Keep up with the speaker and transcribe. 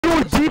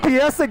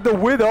DPSing the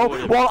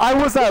Widow while I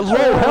was at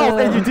low health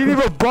and you didn't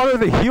even bother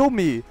to heal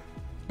me.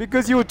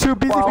 Because you were too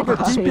busy being a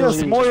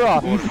DPS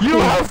Moira. You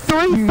have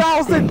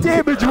 3,000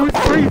 damage with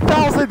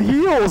 3,000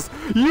 heals.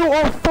 You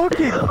are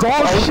fucking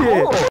dog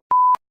shit.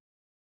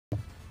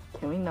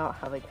 Can we not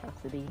have a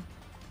Cassidy?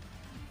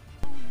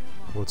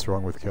 What's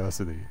wrong with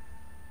Cassidy?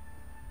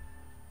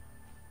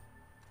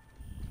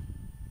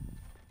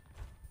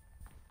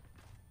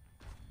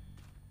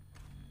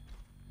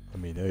 I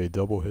mean, a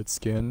double hit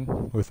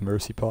skin with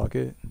Mercy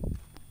Pocket.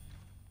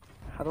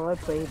 How do I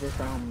play this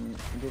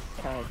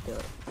character?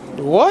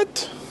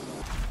 What?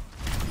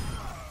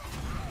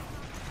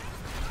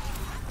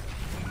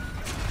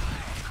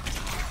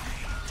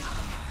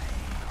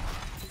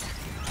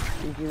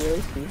 Did you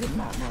really see him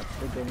that much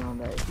for being on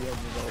that he has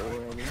it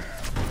already?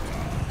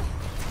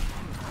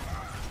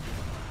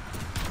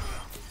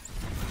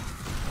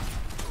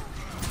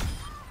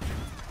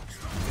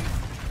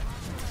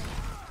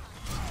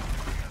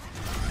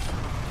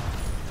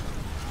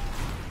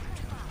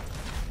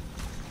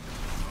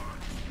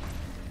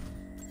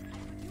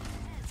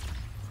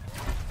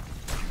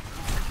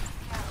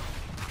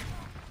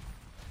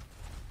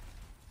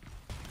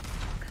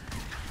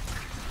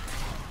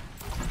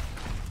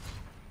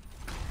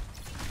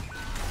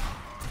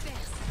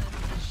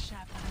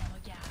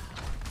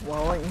 Why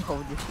won't you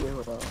hold your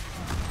shield up?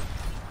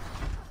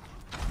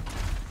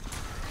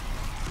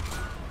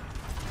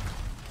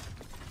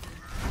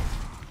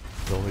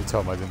 The only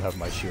time I didn't have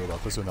my shield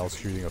up was when I was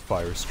shooting a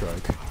fire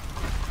strike.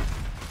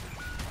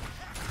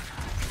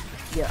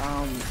 Yeah,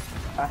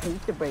 I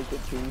hate to break it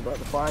to you, but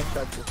the fire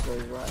strike just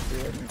goes right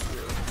here in the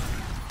shield.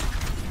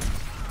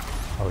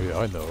 Oh yeah,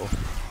 I know.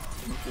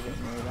 You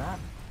didn't know that?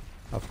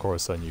 Of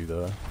course I knew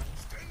that.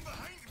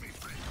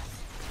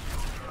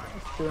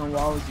 So then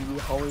why would you be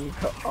holding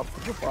up to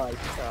the fire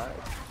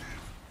strike?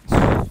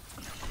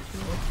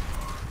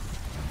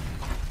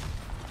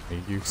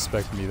 You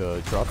expect me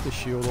to drop the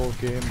shield all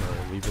game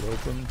or leave it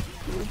open?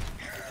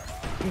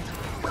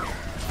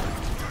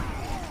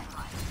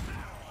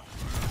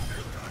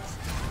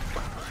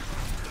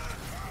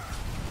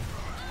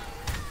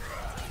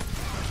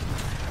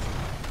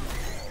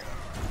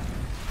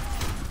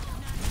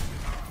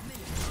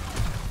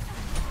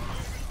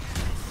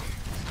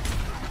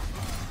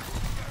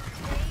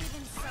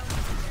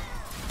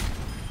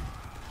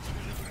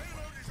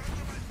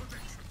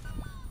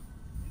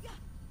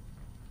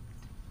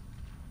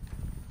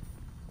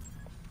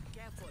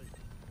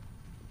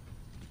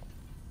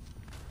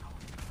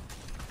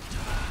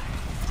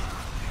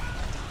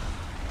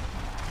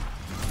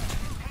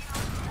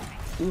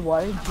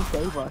 Why didn't you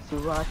save us?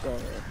 You're right there.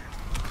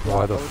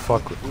 Why the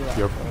fuck?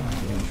 You're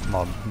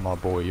my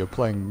boy. You're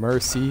playing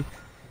Mercy,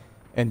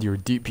 and you're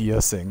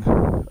DPSing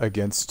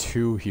against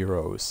two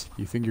heroes.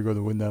 You think you're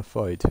gonna win that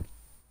fight?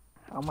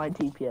 How am I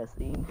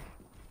DPSing?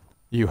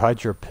 You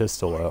had your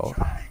pistol out.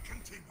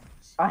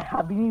 I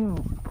haven't even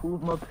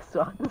pulled my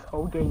pistol out this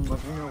whole game.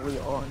 Wasn't really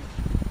on.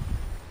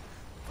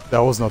 That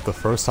was not the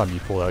first time you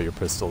pulled out your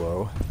pistol,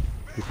 though.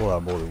 You pulled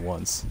out more than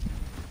once.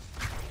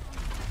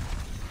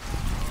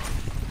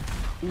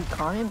 You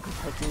can't even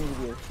protect me with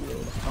your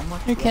shield. How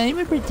much You can't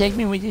even protect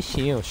me with your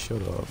shield. Oh,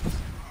 shut up.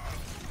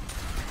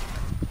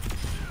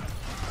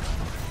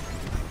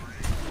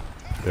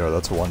 There,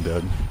 that's one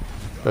dead.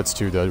 That's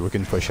two dead. We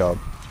can push up.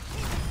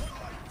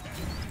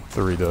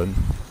 3 dead.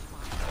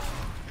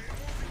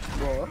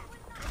 What?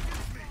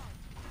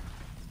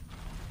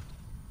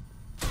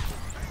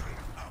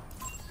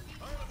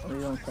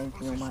 You don't thank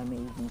me on my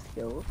amazing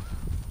skills.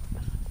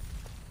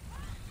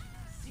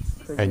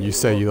 And you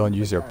say you don't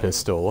use your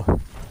pistol.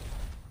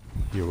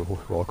 You're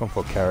welcome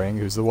for carrying.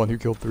 Who's the one who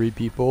killed 3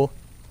 people?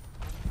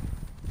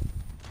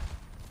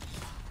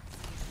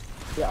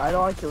 Yeah, I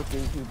know I killed 3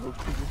 people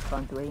because you just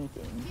can't do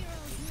anything.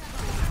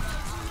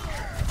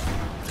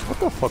 What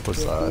the fuck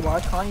was that? Why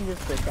can't you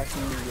just protect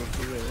me with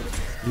your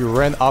shield? You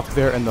ran up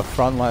there in the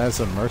front line as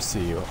a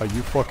Mercy. Are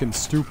you fucking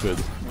stupid?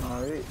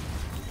 No.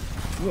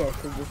 Yeah,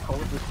 so just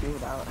hold the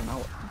shield out and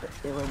I'll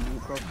it won't be a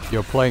problem.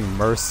 You're playing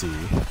Mercy,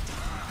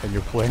 and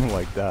you're playing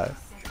like that.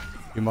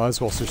 You might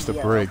as well switch to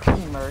Brig.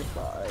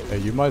 Hey,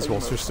 you might as well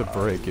switch to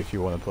Brig if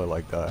you want to play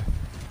like that.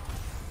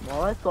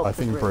 Well, I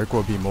think Brig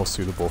will be most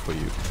suitable for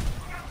you.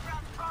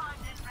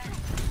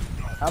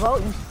 How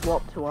about you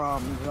swap to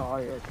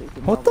Zarya?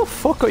 So What the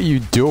fuck are you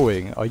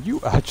doing? Are you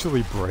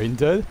actually brain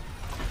dead?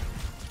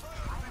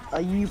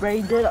 Are you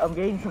brain dead? I'm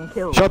getting some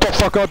kills. Shut the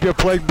fuck up, you're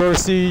playing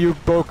Mercy, you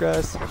broke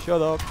ass.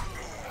 Shut up.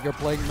 You're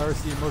playing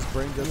Mercy, most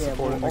brain dead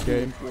support in the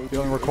game. You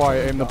don't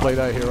require aim to play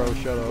that hero,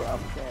 shut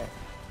up.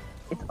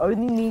 It's only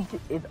me.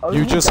 It's only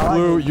You just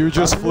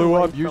flew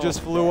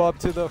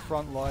up so to the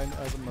front line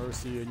as a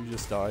Mercy and you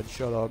just died.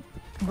 Shut up.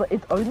 But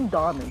it's only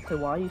Diamond, so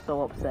why are you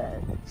so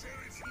upset?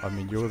 I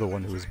mean, you were the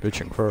one who was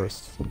bitching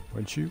first,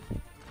 weren't you?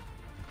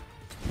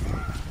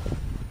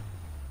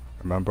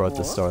 Remember at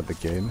the start of the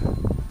game?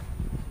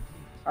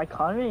 I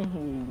can't even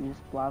hear you,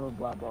 just blah blah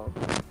blah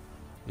blah.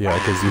 Yeah,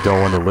 because you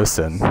don't want to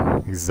listen.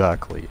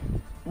 Exactly.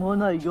 Well,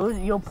 no,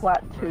 you're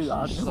plat too.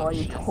 I don't know why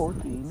you're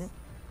talking.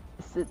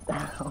 Sit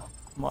down.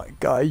 My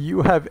guy,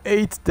 you have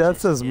 8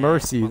 deaths as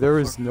mercy. There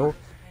is no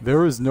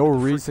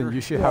reason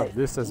you should have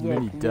this as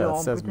many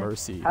deaths as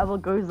mercy. Have a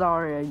go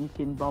Zarya, you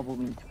can bubble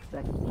me to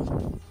protect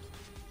me.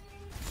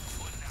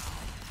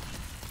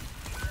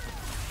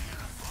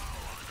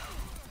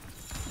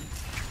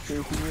 So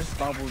if you just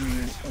bubble me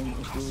and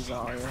if you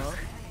Zarya,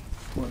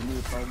 won't be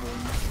a problem.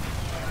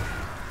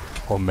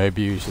 Or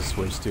maybe you should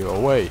switch to. Oh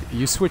wait,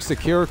 you switched to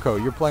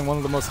Kiriko. You're playing one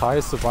of the most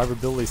highest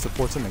survivability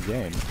supports in the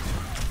game.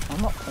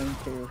 I'm not playing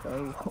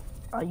Kiriko.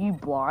 Are you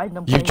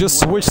blind? You just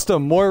switched to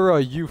Moira,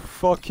 you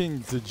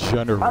fucking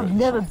degenerate. I've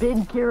never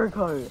been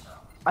Kiriko.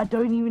 I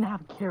don't even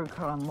have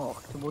Kiriko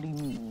unlocked. What do you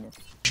mean?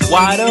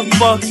 Why the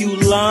fuck you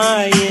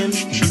lying?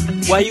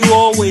 Why you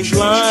always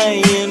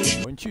lying?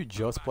 Weren't you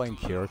just playing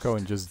Kiriko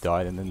and just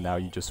died and then now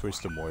you just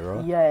switched to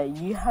Moira? Yeah,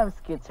 you have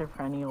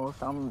schizophrenia or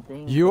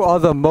something. You are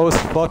the most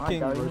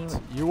fucking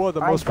you are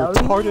the most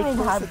retarded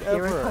person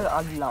ever.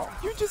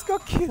 Unlocked. You just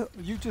got killed.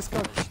 You just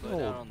got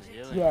killed.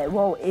 Yeah,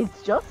 well,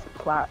 it's just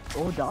plat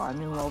or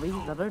diamond lobbies.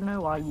 I don't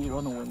know why you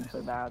want to win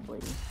so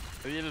badly.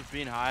 Have you ever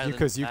been higher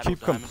because than you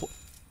keep complaining.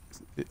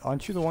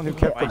 Aren't you the one who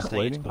kept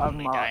complaining?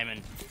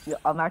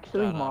 I'm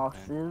actually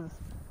masters.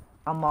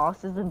 I'm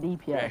masters in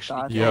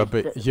DPS. Yeah,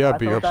 but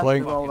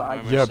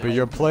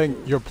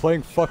you're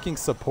playing fucking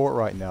support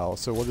right now.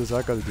 So what does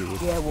that got to do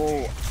with? Yeah,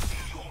 well,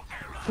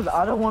 because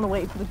I don't want to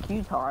wait for the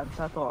queue time.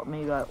 So I thought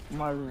maybe I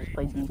might as well just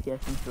play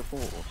DPS and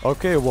support.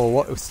 Okay,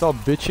 well, stop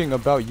bitching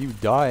about you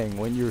dying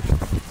when you're.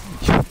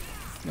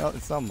 No,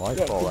 it's not my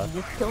fault.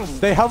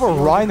 They have a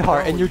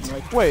Reinhardt and you're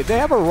wait. They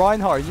have a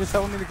Reinhardt and you're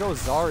telling me to go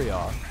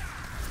Zarya.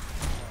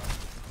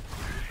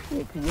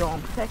 Yeah, because you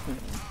don't protect me.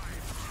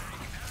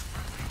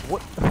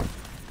 What?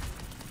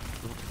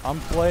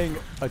 I'm playing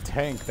a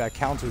tank that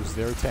counters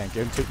their tank,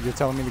 and you're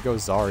telling me to go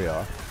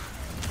Zarya.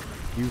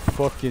 You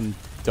fucking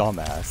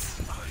dumbass.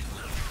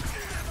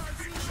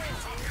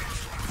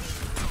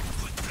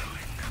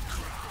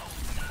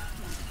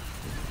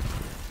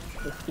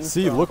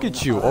 See, look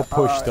at you, all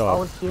pushed up. I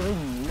was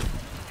healing you.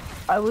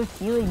 I was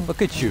healing.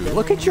 Look at you.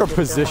 Look at your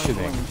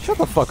positioning. Shut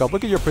the fuck up.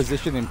 Look at your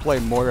positioning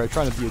playing Moira,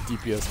 trying to be a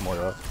DPS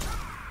Moira.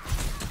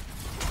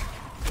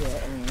 Yeah,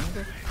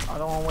 and I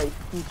don't want to wait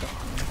for you time.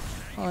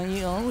 Oh,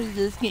 you always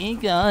just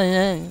keep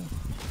going.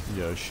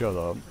 Yeah, shut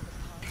up.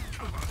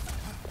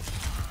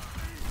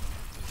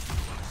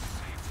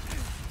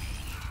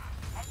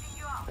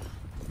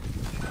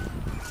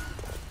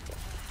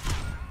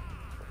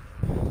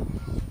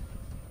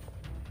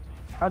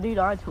 How do you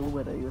die to a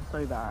widow? You're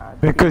so bad.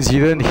 Because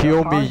you didn't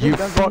heal me, you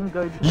fucking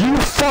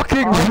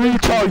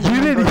retard! You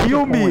didn't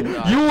heal me!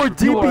 You were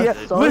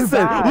DPS.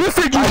 Listen,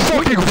 you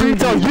fucking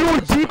retard! You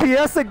were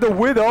DPSing the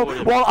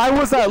widow while I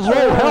was at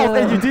low health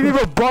and you didn't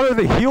even bother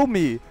to heal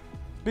me!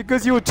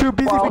 Because you were too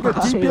busy being a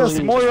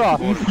DPS Moira!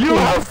 You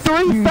have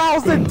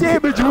 3,000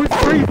 damage with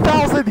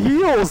 3,000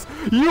 heals!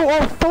 You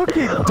are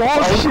fucking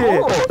dog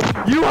shit!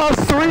 You have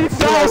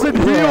 3,000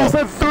 heals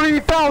and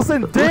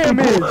 3,000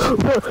 damage!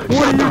 What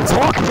are you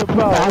talking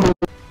about?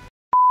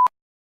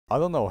 I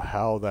don't know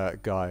how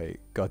that guy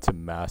got to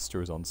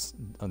masters on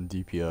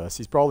DPS.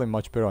 He's probably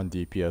much better on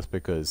DPS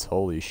because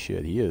holy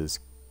shit, he is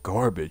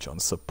garbage on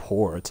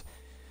support.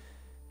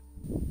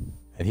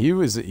 And he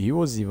was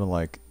even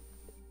like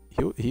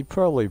he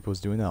probably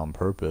was doing that on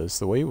purpose.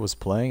 The way he was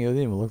playing, it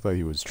didn't even look like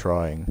he was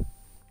trying.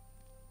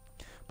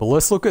 But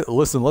let's look at that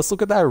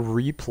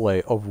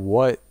replay of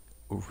what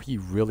he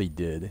really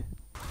did.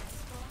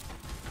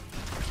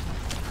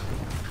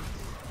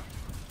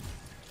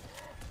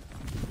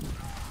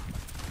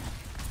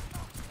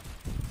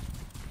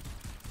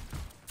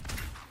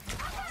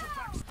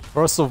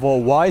 First of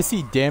all, why is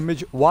he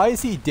damage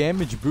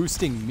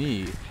boosting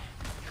me?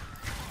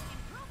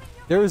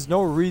 There is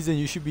no reason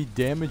you should be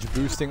damage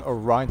boosting a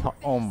Reinhardt.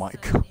 Oh my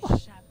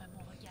god.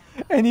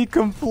 And he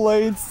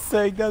complains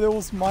saying that it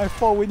was my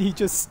fault when he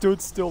just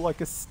stood still like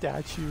a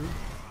statue.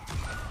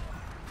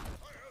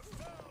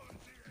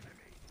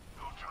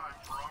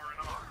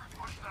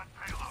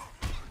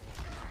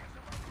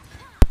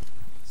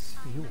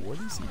 What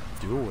is he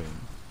doing?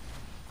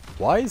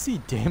 Why is he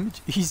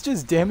damage? He's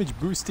just damage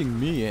boosting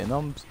me and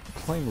I'm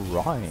playing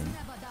Ryan.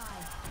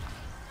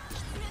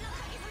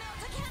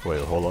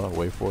 Wait, hold on,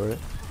 wait for it.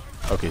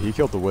 Okay, he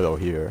killed the Widow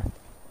here.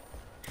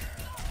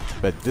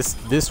 But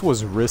this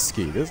was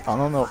risky. I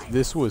don't know,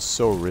 this was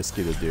so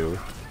risky to do.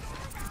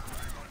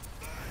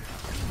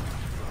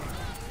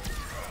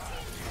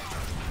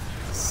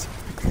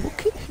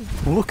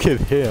 Look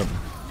at him.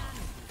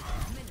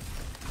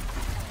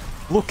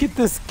 Look at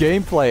this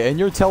gameplay and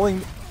you're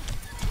telling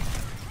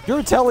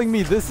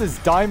me this is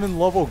diamond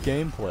level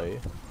gameplay.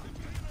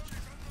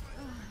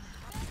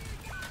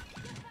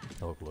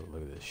 Oh, look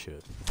at this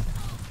shit.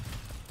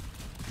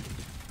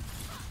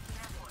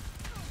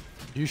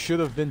 You should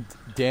have been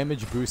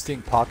damage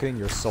boosting, pocketing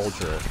your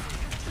soldier.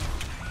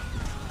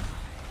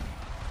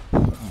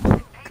 Oh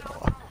my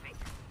god.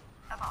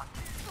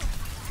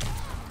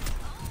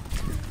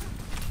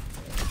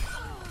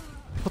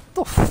 What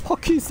the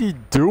fuck is he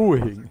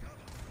doing?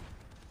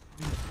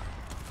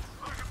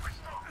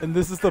 And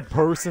this is the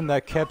person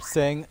that kept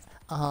saying,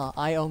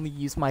 I only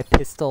use my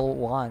pistol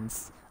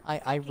once.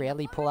 I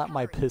rarely pull out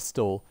my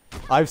pistol.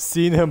 I've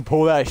seen him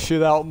pull that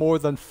shit out more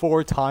than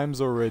 4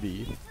 times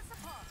already.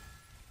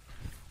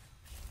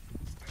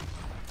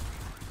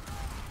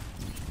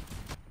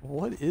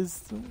 What is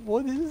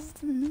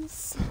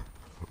this?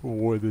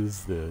 What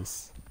is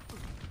this?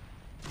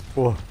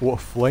 What,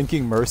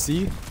 flanking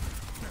Mercy?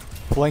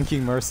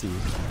 Flanking Mercy.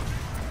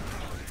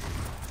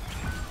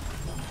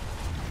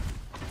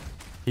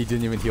 He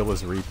didn't even heal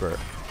his Reaper.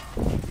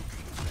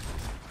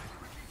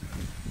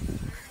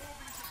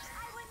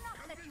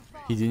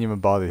 He didn't even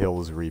bother to heal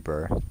his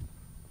Reaper.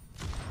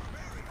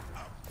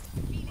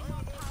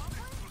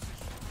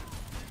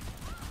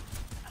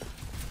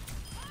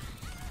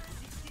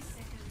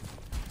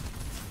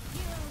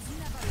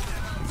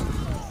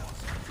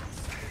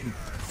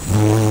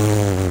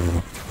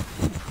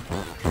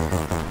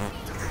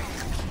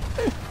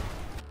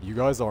 You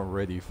guys aren't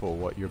ready for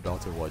what you're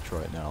about to watch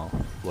right now.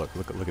 Look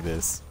at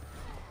this.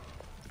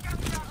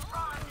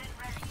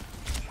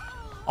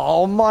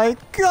 Oh my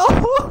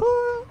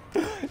god!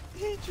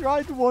 He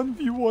tried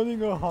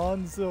 1v1ing a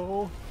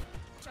Hanzo.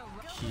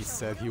 He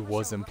said he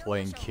wasn't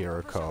playing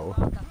Kiriko.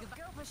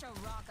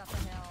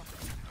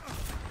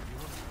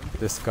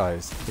 This guy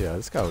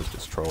was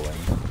just trolling.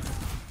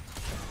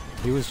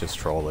 He was just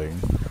trolling.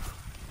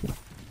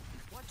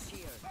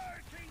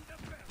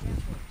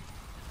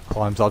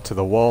 Climbs up to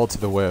the wall,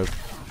 to where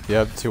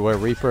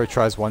Reaper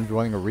tries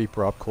 1v1ing a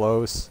Reaper up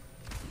close.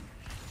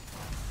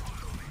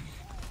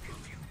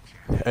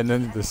 And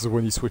then this is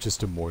when he switches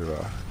to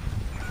Moira.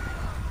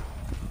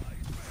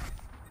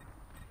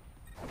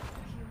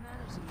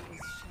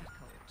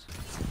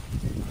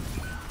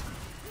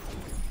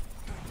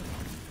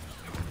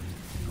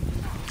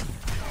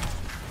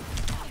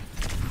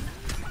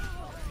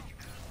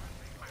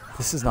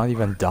 This is not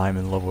even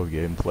diamond level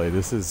gameplay,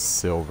 this is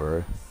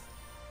silver.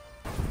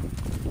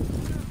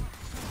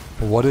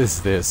 What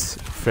is this?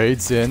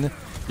 Fades in.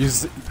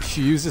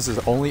 She uses his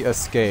only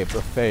escape,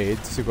 a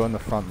fade, to go in the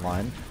front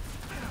line.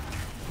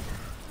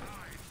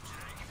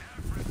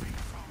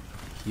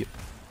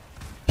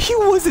 He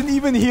wasn't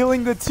even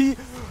healing the team!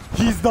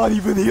 He's not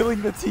even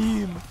healing the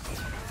team!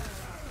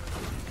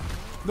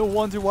 No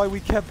wonder why we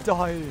kept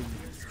dying.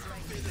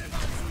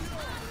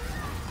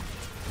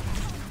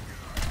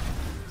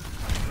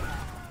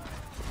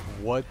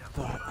 What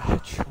the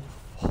actual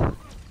fuck?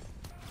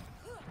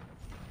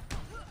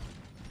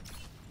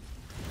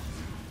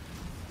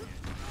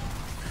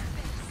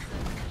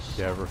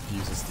 Yeah,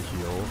 refuses to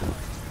heal.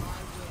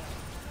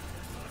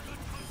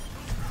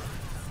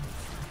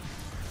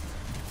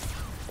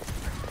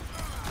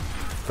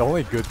 The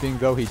only good thing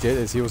though he did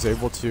is he was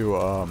able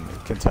to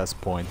contest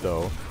point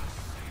though.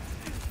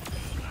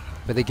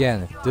 But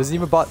again, doesn't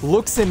even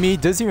looks at me,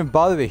 doesn't even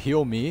bother to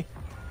heal me.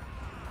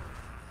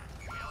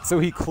 So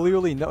he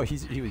clearly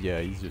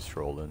he's just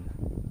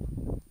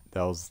trolling.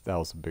 That was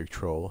a big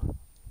troll,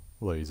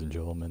 ladies and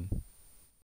gentlemen.